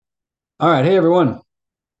All right. Hey, everyone.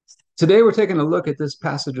 Today we're taking a look at this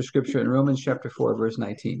passage of scripture in Romans chapter 4, verse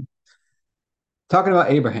 19, talking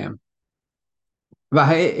about Abraham. About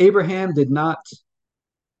how Abraham did not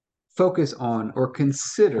focus on or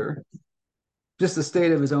consider just the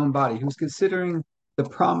state of his own body. He was considering the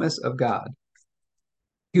promise of God.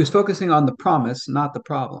 He was focusing on the promise, not the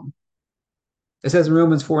problem. It says in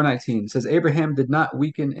Romans 4:19, it says, Abraham did not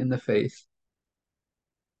weaken in the faith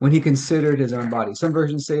when he considered his own body. Some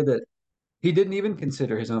versions say that he didn't even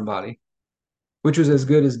consider his own body, which was as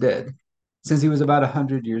good as dead, since he was about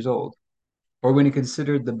 100 years old, or when he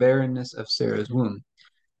considered the barrenness of Sarah's womb.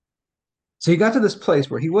 So he got to this place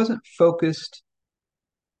where he wasn't focused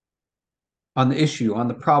on the issue, on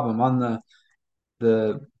the problem, on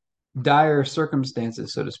the dire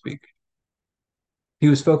circumstances, so to speak. He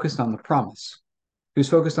was focused on the promise. He was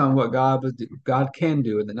focused on what God can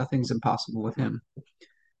do, and that nothing's impossible with him.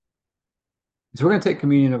 So we're going to take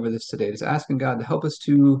communion over this today, just asking God to help us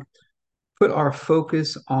to put our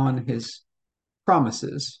focus on His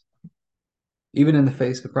promises, even in the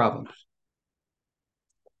face of problems.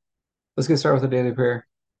 Let's get started with a daily prayer,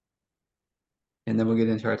 and then we'll get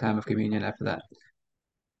into our time of communion after that.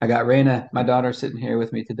 I got Raina, my daughter, sitting here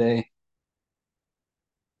with me today,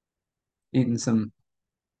 eating some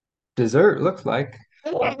dessert, looks like.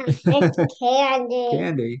 It's candy.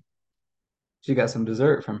 Candy. She got some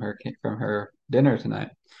dessert from her dinner tonight.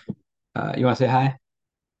 You want to say hi?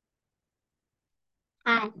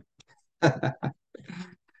 Hi.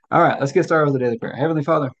 All right, let's get started with the daily prayer. Heavenly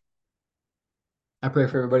Father, I pray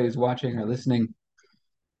for everybody who's watching or listening,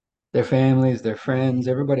 their families, their friends,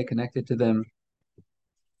 everybody connected to them,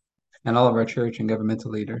 and all of our church and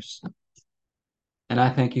governmental leaders. And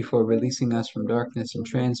I thank you for releasing us from darkness and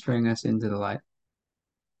transferring us into the light,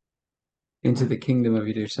 into the kingdom of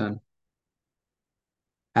your dear Son.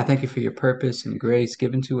 I thank you for your purpose and grace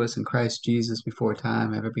given to us in Christ Jesus before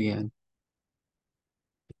time ever began.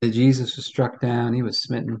 That Jesus was struck down, he was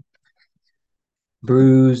smitten,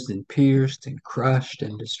 bruised and pierced and crushed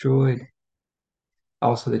and destroyed,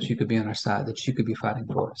 also that you could be on our side, that you could be fighting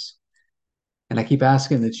for us. And I keep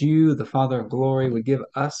asking that you, the Father of glory, would give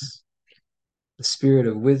us the spirit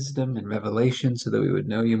of wisdom and revelation so that we would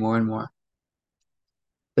know you more and more.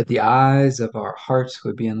 That the eyes of our hearts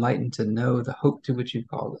would be enlightened to know the hope to which you've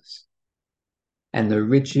called us and the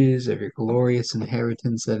riches of your glorious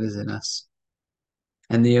inheritance that is in us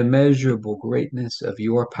and the immeasurable greatness of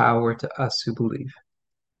your power to us who believe.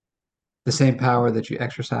 The same power that you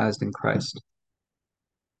exercised in Christ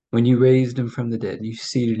when you raised him from the dead and you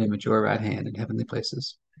seated him at your right hand in heavenly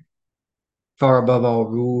places, far above all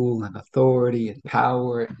rule and authority and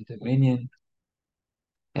power and dominion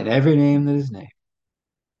and every name that is named,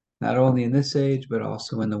 not only in this age, but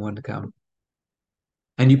also in the one to come.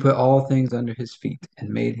 And you put all things under his feet and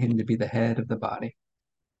made him to be the head of the body,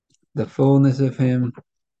 the fullness of him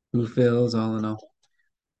who fills all in all.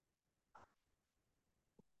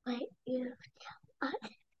 Wait, you.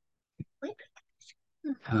 Wait.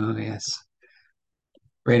 Oh, yes.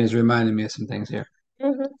 Rain is reminding me of some things here.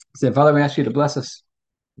 Mm-hmm. So, Father, we ask you to bless us,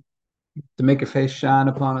 to make your face shine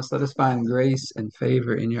upon us. Let us find grace and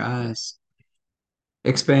favor in your eyes.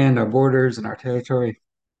 Expand our borders and our territory.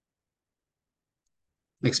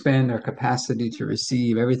 Expand our capacity to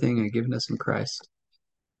receive everything you've given us in Christ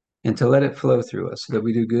and to let it flow through us so that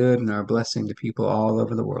we do good and are a blessing to people all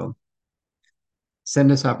over the world.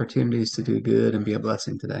 Send us opportunities to do good and be a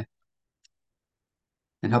blessing today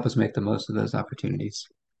and help us make the most of those opportunities.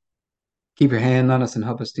 Keep your hand on us and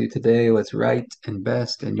help us do today what's right and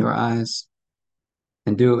best in your eyes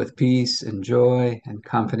and do it with peace and joy and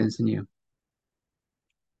confidence in you.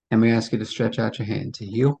 And we ask you to stretch out your hand to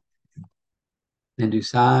heal and do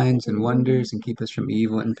signs and wonders and keep us from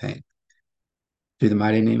evil and pain. Through the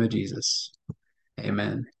mighty name of Jesus.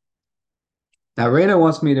 Amen. Now, Raina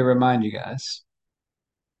wants me to remind you guys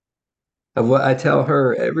of what I tell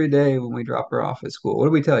her every day when we drop her off at school. What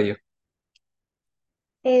do we tell you?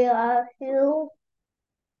 I love you.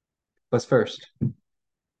 What's first?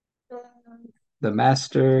 The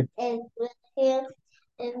master. And with him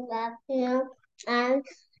and love him and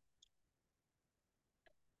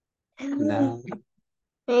No.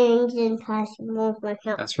 things impossible for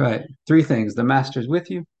him. That's right. Three things. The master's with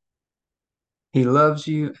you. He loves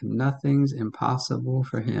you and nothing's impossible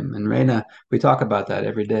for him. And Raina, we talk about that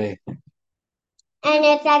every day. And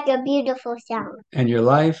it's like a beautiful song. And your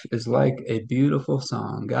life is like a beautiful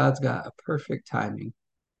song. God's got a perfect timing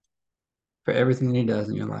for everything that he does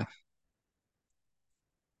in your life.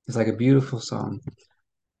 It's like a beautiful song.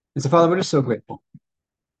 And so, Father, we're just so grateful.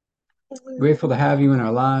 Grateful to have you in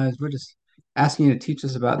our lives. We're just asking you to teach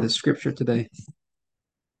us about this scripture today.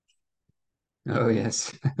 Oh,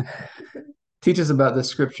 yes. Teach us about this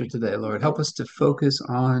scripture today, Lord. Help us to focus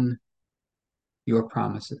on your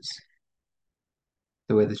promises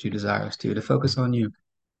the way that you desire us to focus on you,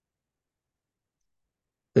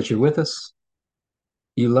 that you're with us,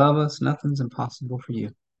 you love us, nothing's impossible for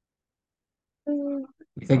you.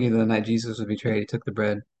 We thank you the night Jesus was betrayed, he took the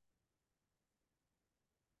bread.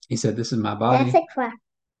 He said, "This is my body." That's a crack.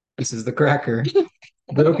 This is the cracker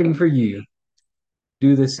broken for you.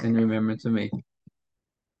 Do this in remembrance of me.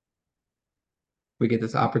 We get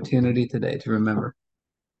this opportunity today to remember.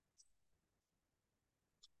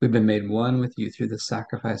 We've been made one with you through the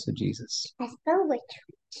sacrifice of Jesus. I spelled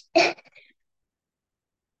which.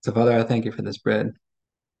 So, Father, I thank you for this bread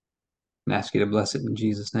and ask you to bless it in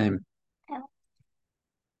Jesus' name. Oh.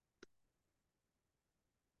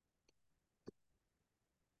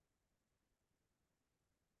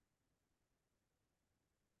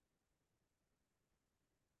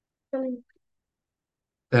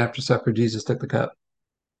 Then after supper, Jesus took the cup.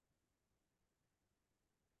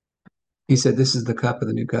 He said, "This is the cup of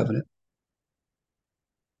the new covenant.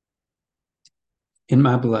 In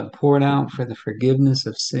my blood, poured out for the forgiveness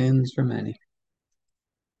of sins for many."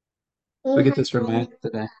 We get this reminder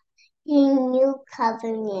today. New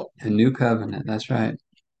covenant. A new covenant, that's right.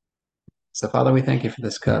 So, Father, we thank you for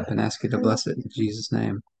this cup and ask you to bless it in Jesus'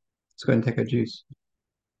 name. Let's go ahead and take our juice.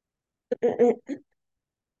 No.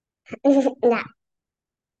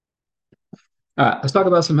 All right, let's talk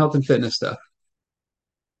about some health and fitness stuff.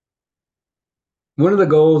 One of the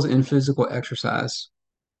goals in physical exercise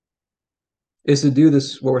is to do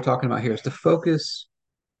this, what we're talking about here, is to focus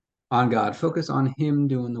on God, focus on Him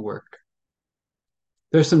doing the work.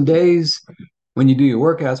 There's some days when you do your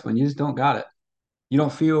workouts when you just don't got it. You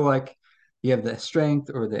don't feel like you have the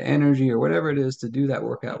strength or the energy or whatever it is to do that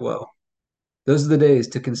workout well. Those are the days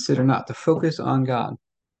to consider not to focus on God,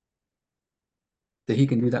 that He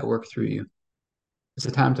can do that work through you. It's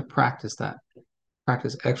a time to practice that,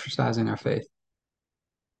 practice exercising our faith.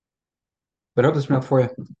 But I hope this went up for you.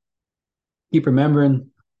 Keep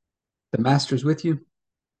remembering the Master's with you.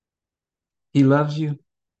 He loves you.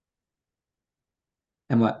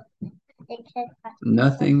 And what?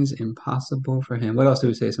 Nothing's impossible for Him. What else do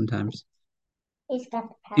we say sometimes? He's got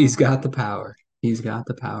the power. He's got the power. He's got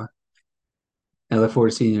the power. I look forward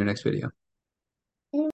to seeing you in your next video.